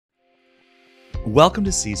Welcome to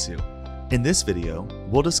Sisu. In this video,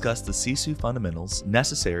 we'll discuss the Sisu fundamentals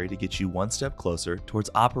necessary to get you one step closer towards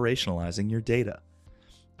operationalizing your data.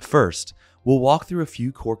 First, we'll walk through a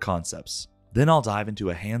few core concepts. Then I'll dive into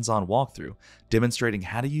a hands-on walkthrough demonstrating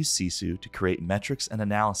how to use Sisu to create metrics and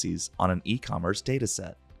analyses on an e-commerce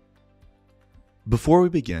dataset. Before we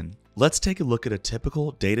begin, let's take a look at a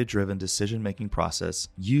typical data-driven decision-making process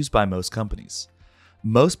used by most companies.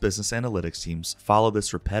 Most business analytics teams follow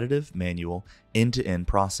this repetitive, manual, end-to-end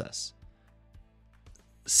process.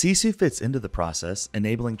 Sisu fits into the process,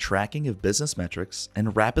 enabling tracking of business metrics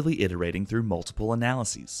and rapidly iterating through multiple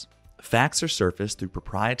analyses. Facts are surfaced through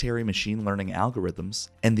proprietary machine learning algorithms,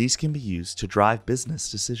 and these can be used to drive business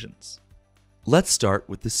decisions. Let's start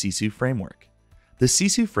with the Sisu Framework. The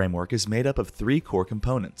Sisu Framework is made up of three core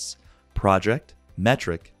components: project,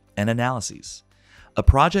 metric, and analyses. A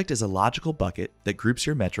project is a logical bucket that groups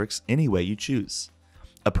your metrics any way you choose.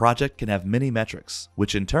 A project can have many metrics,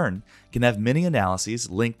 which in turn can have many analyses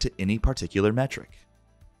linked to any particular metric.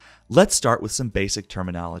 Let's start with some basic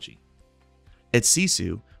terminology. At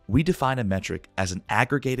Sisu, we define a metric as an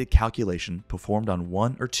aggregated calculation performed on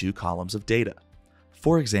one or two columns of data.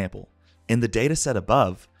 For example, in the dataset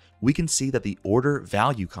above, we can see that the order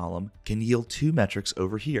value column can yield two metrics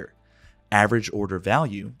over here: average order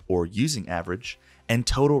value, or using average, and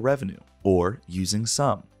total revenue, or using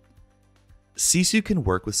sum. Sisu can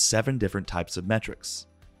work with 7 different types of metrics.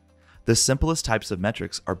 The simplest types of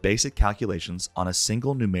metrics are basic calculations on a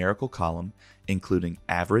single numerical column, including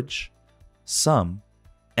average, sum,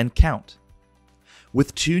 and count.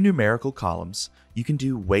 With 2 numerical columns, you can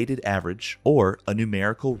do weighted average or a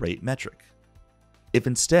numerical rate metric. If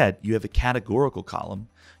instead you have a categorical column,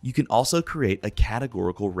 you can also create a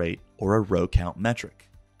categorical rate or a row count metric.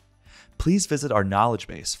 Please visit our knowledge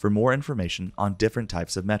base for more information on different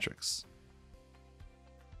types of metrics.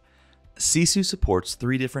 Sisu supports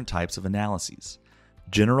 3 different types of analyses: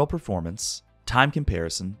 general performance, time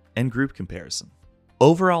comparison, and group comparison.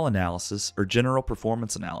 Overall analysis, or general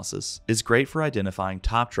performance analysis, is great for identifying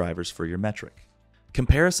top drivers for your metric.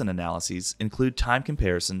 Comparison analyses include time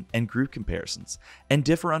comparison and group comparisons and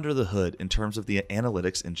differ under the hood in terms of the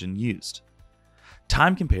analytics engine used.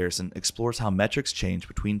 Time comparison explores how metrics change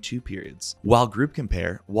between 2 periods, while group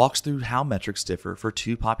compare walks through how metrics differ for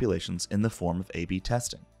 2 populations in the form of A/B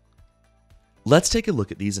testing. Let's take a look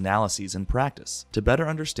at these analyses in practice to better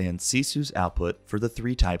understand Sisu's output for the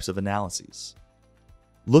 3 types of analyses.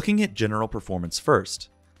 Looking at general performance first,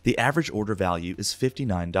 the average order value is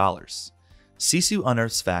 $59. Sisu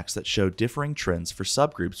unearths facts that show differing trends for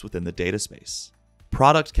subgroups within the data space.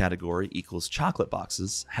 Product category equals chocolate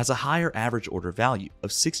boxes has a higher average order value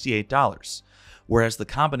of $68, whereas the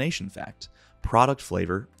combination fact, product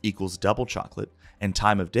flavor equals double chocolate and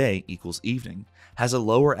time of day equals evening, has a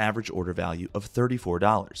lower average order value of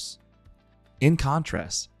 $34. In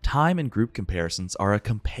contrast, time and group comparisons are a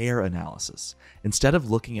compare analysis. Instead of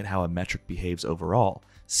looking at how a metric behaves overall,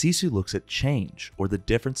 Sisu looks at change, or the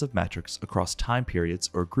difference of metrics across time periods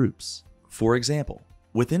or groups. For example,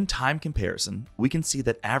 within time comparison, we can see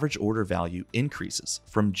that average order value increases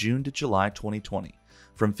from June to July 2020,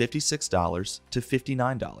 from $56 to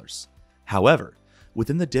 $59. However,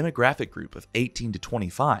 within the demographic group of 18 to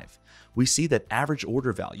 25, we see that average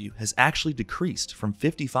order value has actually decreased from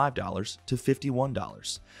 $55 to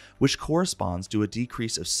 $51, which corresponds to a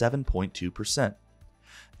decrease of 7.2%.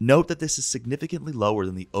 Note that this is significantly lower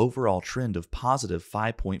than the overall trend of positive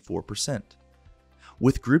 5.4%.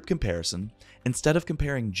 With group comparison, instead of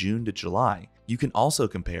comparing June to July, you can also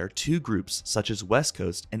compare 2 groups such as West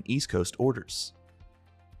Coast and East Coast orders.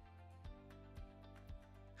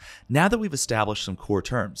 Now that we've established some core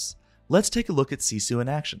terms, let's take a look at Sisu in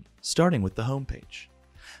action, starting with the home page.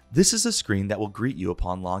 This is a screen that will greet you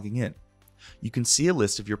upon logging in. You can see a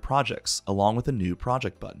list of your projects along with a new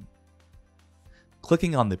project button.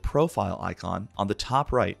 Clicking on the profile icon on the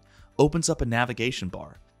top right opens up a navigation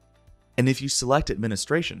bar, and if you select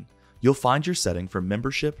administration, you'll find your setting for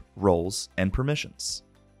membership, roles, and permissions.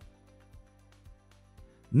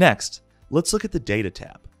 Next, let's look at the Data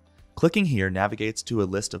tab. Clicking here navigates to a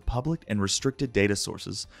list of public and restricted data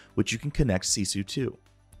sources which you can connect Sisu to.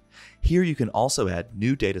 Here you can also add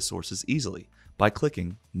new data sources easily by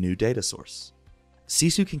clicking New Data Source.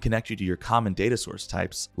 Sisu can connect you to your common data source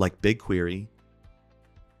types like BigQuery,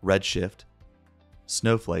 Redshift,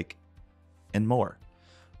 Snowflake, and more.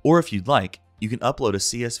 Or if you'd like, you can upload a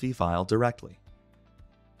CSV file directly.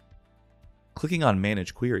 Clicking on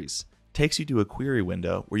Manage Queries takes you to a query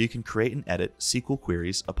window where you can create and edit SQL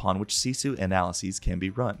queries upon which Sisu analyses can be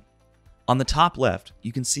run. On the top left,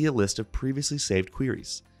 you can see a list of previously saved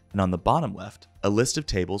queries. and on the bottom left, a list of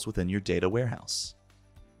tables within your data warehouse.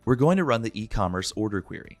 We're going to run the e-commerce order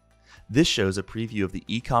query. This shows a preview of the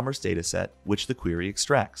e-commerce dataset which the query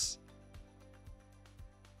extracts.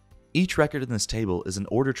 Each record in this table is an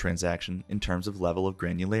order transaction in terms of level of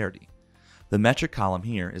granularity. The metric column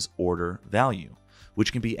here is order value,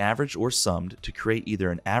 which can be averaged or summed to create either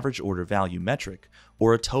an average order value metric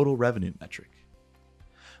or a total revenue metric.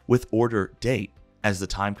 With order date as the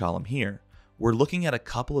time column here, we're looking at a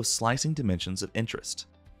couple of slicing dimensions of interest,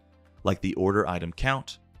 like the order item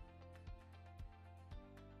count,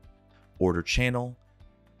 order channel,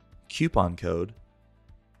 coupon code,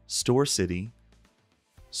 store city,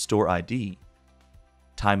 store ID,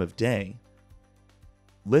 time of day,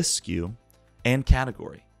 list SKU, and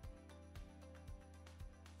category.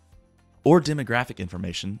 Or demographic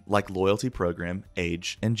information like loyalty program,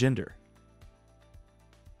 age, and gender.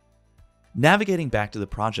 Navigating back to the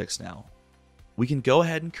projects now, we can go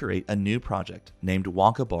ahead and create a new project named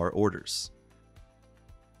Wonka Bar Orders.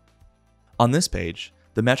 On this page,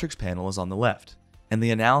 the metrics panel is on the left, and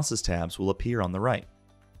the analysis tabs will appear on the right.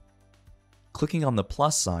 Clicking on the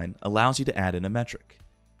plus sign allows you to add in a metric.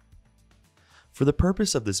 For the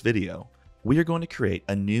purpose of this video, we are going to create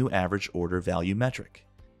a new average order value metric.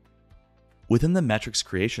 Within the metrics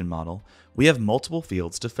creation model, we have multiple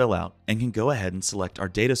fields to fill out and can go ahead and select our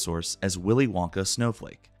data source as Willy Wonka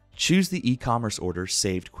Snowflake. Choose the e-commerce order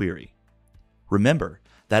saved query. Remember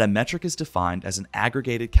that a metric is defined as an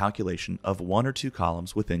aggregated calculation of one or two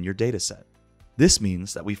columns within your dataset. This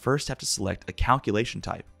means that we first have to select a calculation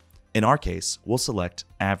type. In our case, we'll select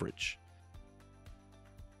average.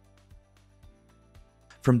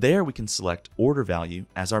 From there, we can select order value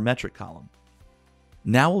as our metric column.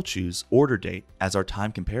 Now we'll choose order date as our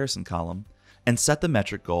time comparison column and set the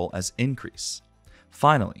metric goal as increase.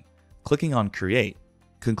 Finally, clicking on create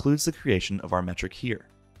concludes the creation of our metric here.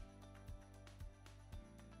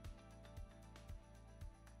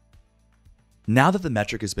 Now that the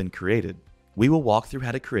metric has been created, we will walk through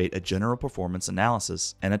how to create a general performance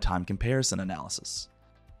analysis and a time comparison analysis.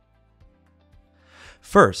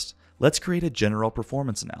 First, let's create a general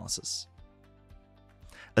performance analysis.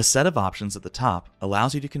 A set of options at the top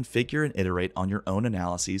allows you to configure and iterate on your own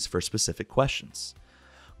analyses for specific questions.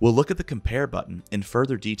 We'll look at the compare button in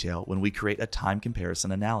further detail when we create a time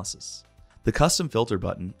comparison analysis. The custom filter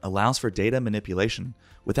button allows for data manipulation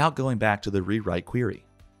without going back to the rewrite query.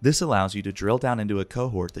 This allows you to drill down into a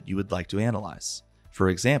cohort that you would like to analyze. For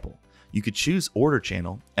example, you could choose order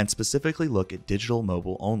channel and specifically look at digital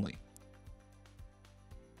mobile only.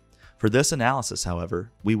 For this analysis,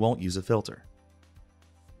 however, we won't use a filter.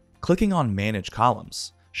 Clicking on Manage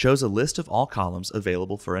Columns shows a list of all columns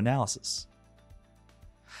available for analysis.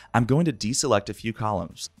 I'm going to deselect a few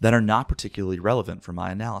columns that are not particularly relevant for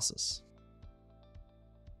my analysis.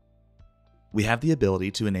 We have the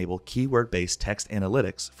ability to enable keyword-based text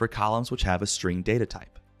analytics for columns which have a string data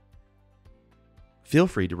type. Feel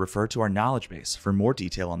free to refer to our knowledge base for more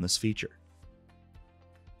detail on this feature.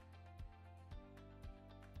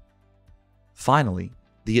 Finally,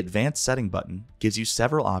 the Advanced Setting button gives you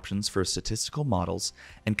several options for statistical models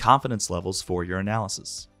and confidence levels for your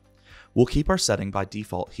analysis. We'll keep our setting by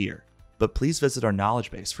default here, but please visit our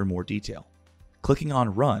knowledge base for more detail. Clicking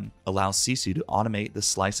on Run allows Sisu to automate the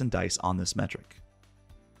slice and dice on this metric.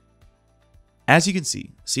 As you can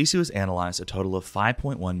see, Sisu has analyzed a total of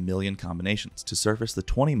 5.1 million combinations to surface the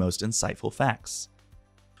 20 most insightful facts.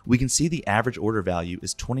 We can see the average order value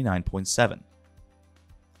is 29.7,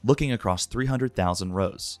 looking across 300,000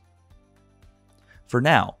 rows. For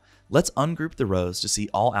now, let's ungroup the rows to see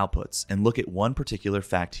all outputs and look at one particular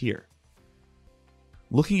fact here.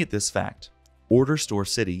 Looking at this fact, order store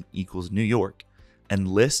city equals New York, and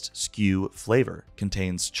list SKU flavor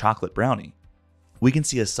contains chocolate brownie, we can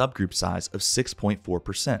see a subgroup size of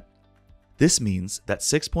 6.4%. This means that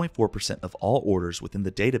 6.4% of all orders within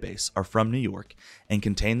the database are from New York and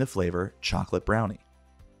contain the flavor chocolate brownie.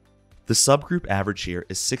 The subgroup average here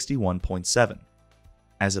is 61.7,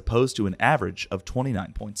 as opposed to an average of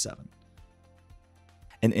 29.7.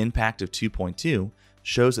 An impact of 2.2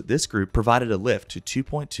 shows that this group provided a lift to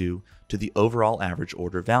 2.2 to the overall average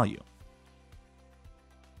order value.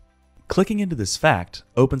 Clicking into this fact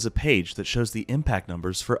opens a page that shows the impact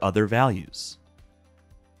numbers for other values.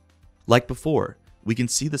 Like before, we can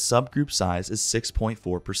see the subgroup size is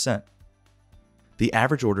 6.4%. The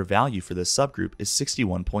average order value for this subgroup is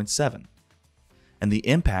 61.7, and the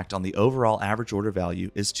impact on the overall average order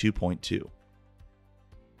value is 2.2.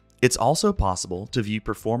 It's also possible to view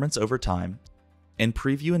performance over time and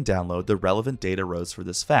preview and download the relevant data rows for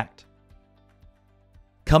this fact.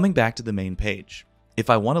 Coming back to the main page, if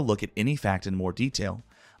I want to look at any fact in more detail,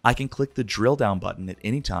 I can click the drill down button at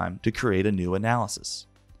any time to create a new analysis.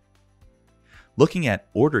 Looking at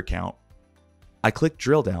order count, I click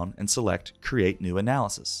drill down and select Create New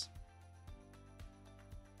Analysis.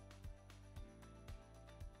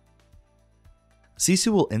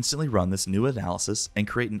 Sisu will instantly run this new analysis and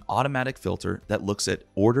create an automatic filter that looks at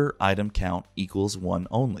order item count equals 1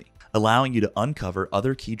 only, allowing you to uncover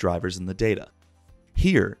other key drivers in the data.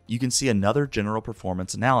 Here, you can see another general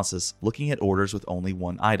performance analysis looking at orders with only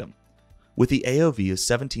one item, with the AOV of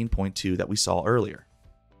 17.2 that we saw earlier.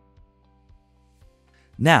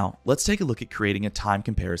 Now, let's take a look at creating a time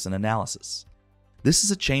comparison analysis. This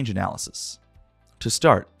is a change analysis. To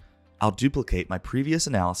start, I'll duplicate my previous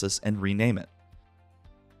analysis and rename it.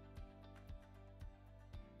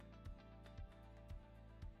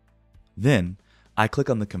 Then, I click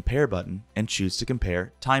on the Compare button and choose to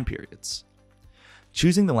compare time periods.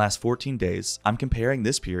 Choosing the last 14 days, I'm comparing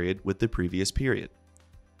this period with the previous period.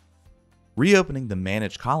 Reopening the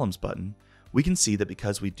Manage Columns button, we can see that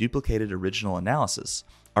because we duplicated original analysis,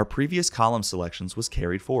 our previous column selections was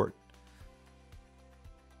carried forward.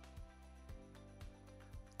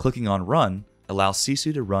 Clicking on Run allows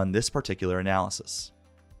Sisu to run this particular analysis.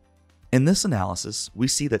 In this analysis, we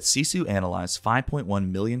see that Sisu analyzed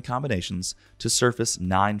 5.1 million combinations to surface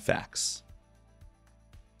 9 facts.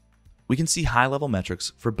 We can see high-level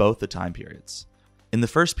metrics for both the time periods. In the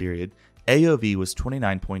first period, AOV was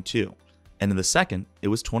 29.2, and in the second, it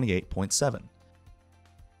was 28.7.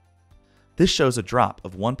 This shows a drop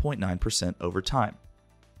of 1.9% over time.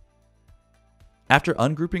 After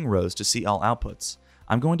ungrouping rows to see all outputs,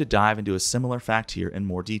 I'm going to dive into a similar fact here in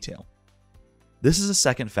more detail. This is a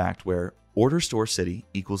second fact where order store city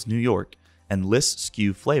equals New York and list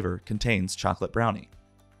SKU flavor contains chocolate brownie.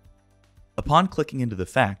 Upon clicking into the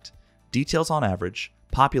fact, details on average,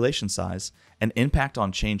 population size, and impact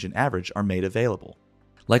on change in average are made available.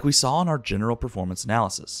 Like we saw in our general performance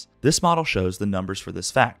analysis, this model shows the numbers for this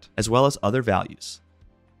fact, as well as other values.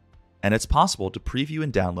 And it's possible to preview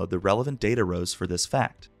and download the relevant data rows for this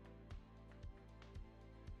fact.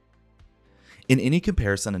 In any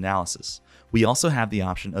comparison analysis, we also have the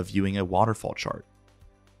option of viewing a waterfall chart,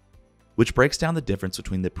 which breaks down the difference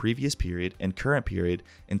between the previous period and current period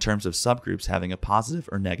in terms of subgroups having a positive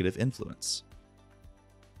or negative influence.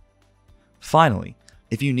 Finally,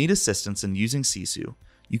 if you need assistance in using Sisu,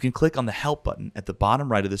 you can click on the Help button at the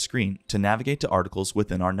bottom right of the screen to navigate to articles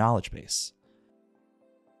within our knowledge base.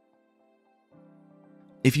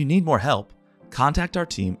 If you need more help, contact our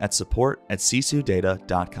team at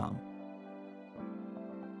support@sisudata.com.